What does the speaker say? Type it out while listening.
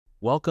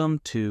Welcome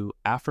to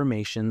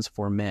Affirmations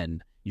for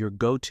Men, your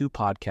go-to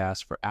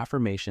podcast for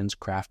affirmations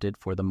crafted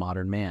for the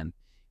modern man.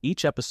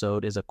 Each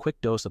episode is a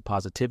quick dose of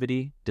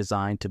positivity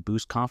designed to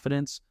boost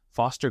confidence,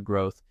 foster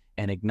growth,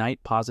 and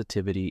ignite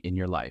positivity in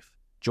your life.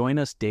 Join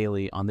us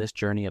daily on this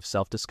journey of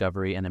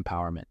self-discovery and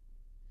empowerment.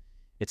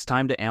 It's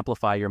time to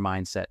amplify your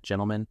mindset,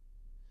 gentlemen.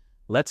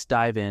 Let's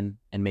dive in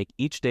and make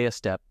each day a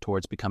step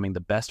towards becoming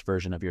the best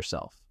version of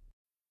yourself.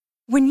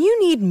 When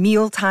you need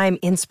mealtime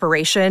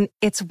inspiration,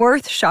 it's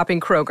worth shopping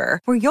Kroger,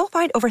 where you'll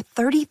find over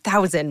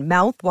 30,000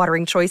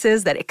 mouth-watering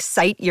choices that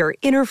excite your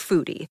inner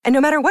foodie. And no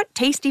matter what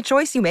tasty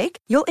choice you make,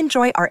 you'll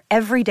enjoy our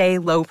everyday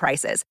low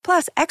prices,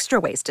 plus extra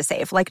ways to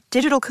save, like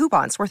digital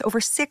coupons worth over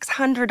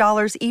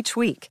 $600 each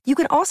week. You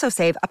can also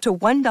save up to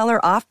 $1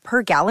 off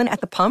per gallon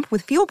at the pump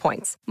with fuel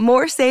points.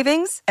 More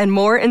savings and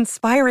more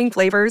inspiring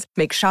flavors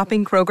make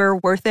shopping Kroger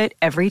worth it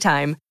every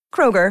time.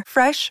 Kroger,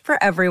 fresh for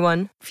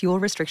everyone. Fuel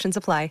restrictions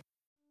apply.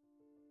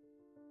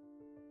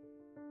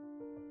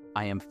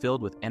 I am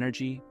filled with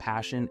energy,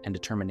 passion, and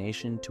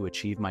determination to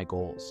achieve my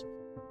goals.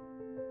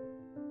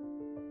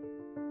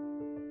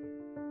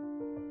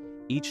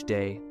 Each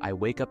day, I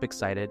wake up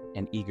excited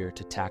and eager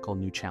to tackle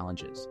new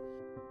challenges.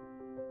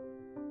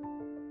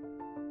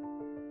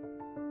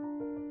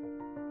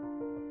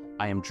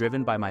 I am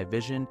driven by my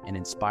vision and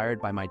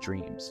inspired by my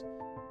dreams.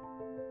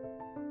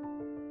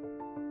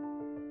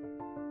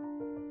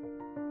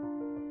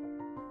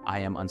 I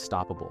am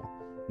unstoppable.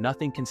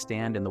 Nothing can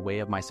stand in the way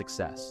of my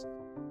success.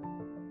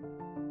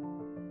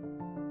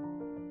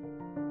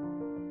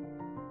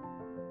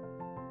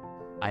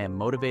 I am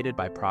motivated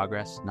by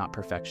progress, not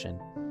perfection.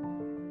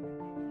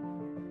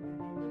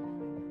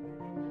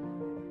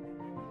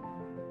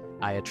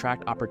 I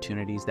attract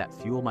opportunities that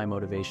fuel my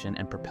motivation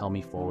and propel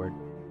me forward.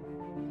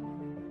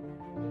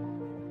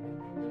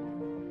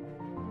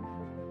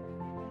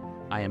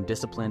 I am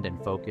disciplined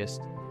and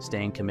focused,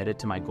 staying committed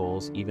to my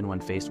goals even when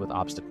faced with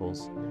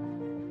obstacles.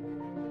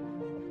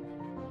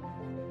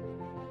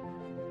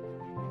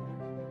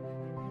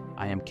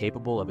 I am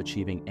capable of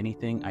achieving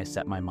anything I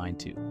set my mind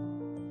to.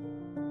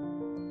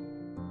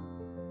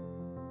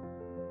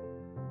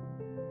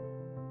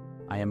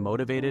 I am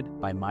motivated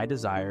by my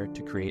desire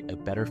to create a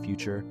better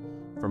future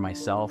for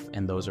myself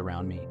and those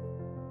around me.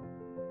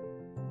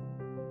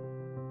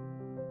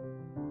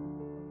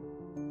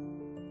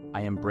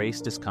 I embrace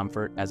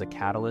discomfort as a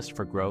catalyst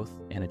for growth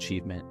and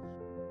achievement.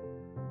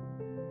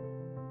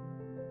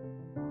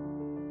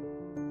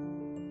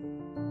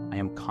 I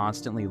am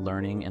constantly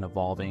learning and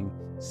evolving,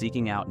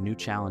 seeking out new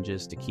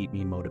challenges to keep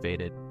me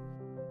motivated.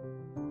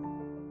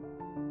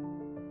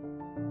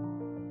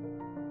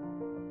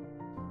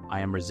 I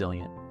am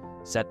resilient.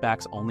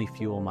 Setbacks only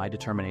fuel my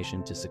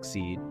determination to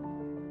succeed.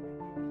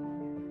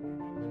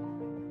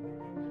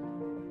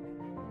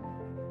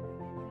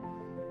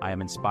 I am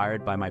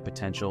inspired by my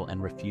potential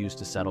and refuse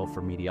to settle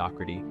for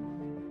mediocrity.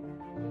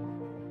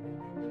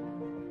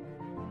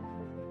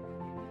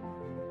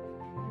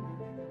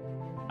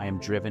 I am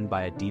driven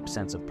by a deep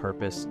sense of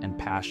purpose and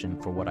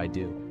passion for what I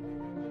do.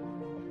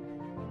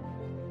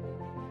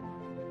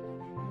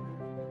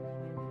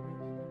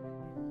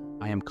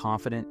 I am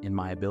confident in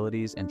my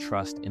abilities and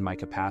trust in my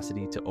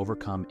capacity to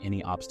overcome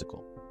any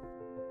obstacle.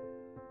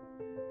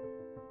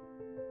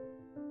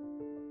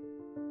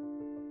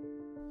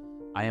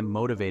 I am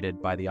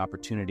motivated by the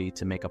opportunity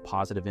to make a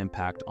positive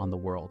impact on the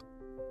world.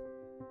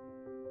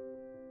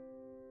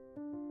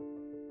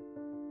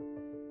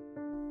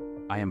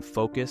 I am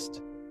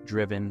focused,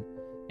 driven,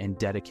 and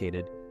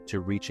dedicated to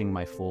reaching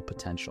my full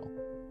potential.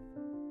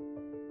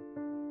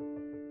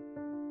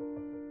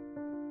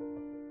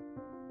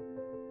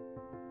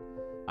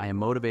 I am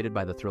motivated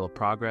by the thrill of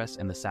progress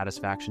and the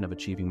satisfaction of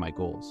achieving my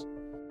goals.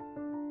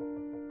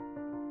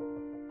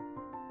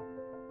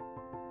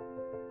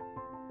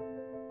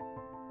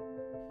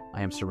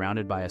 I am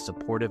surrounded by a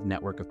supportive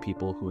network of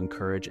people who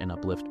encourage and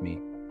uplift me.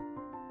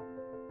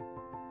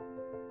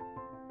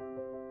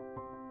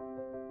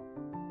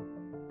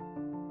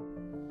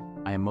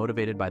 I am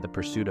motivated by the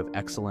pursuit of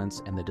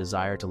excellence and the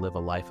desire to live a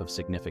life of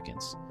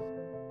significance.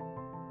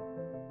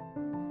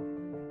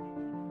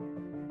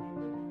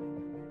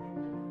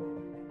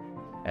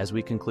 As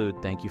we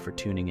conclude, thank you for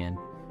tuning in.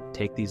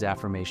 Take these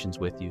affirmations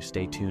with you.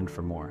 Stay tuned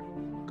for more.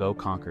 Go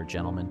conquer,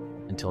 gentlemen.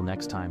 Until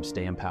next time,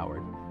 stay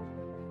empowered.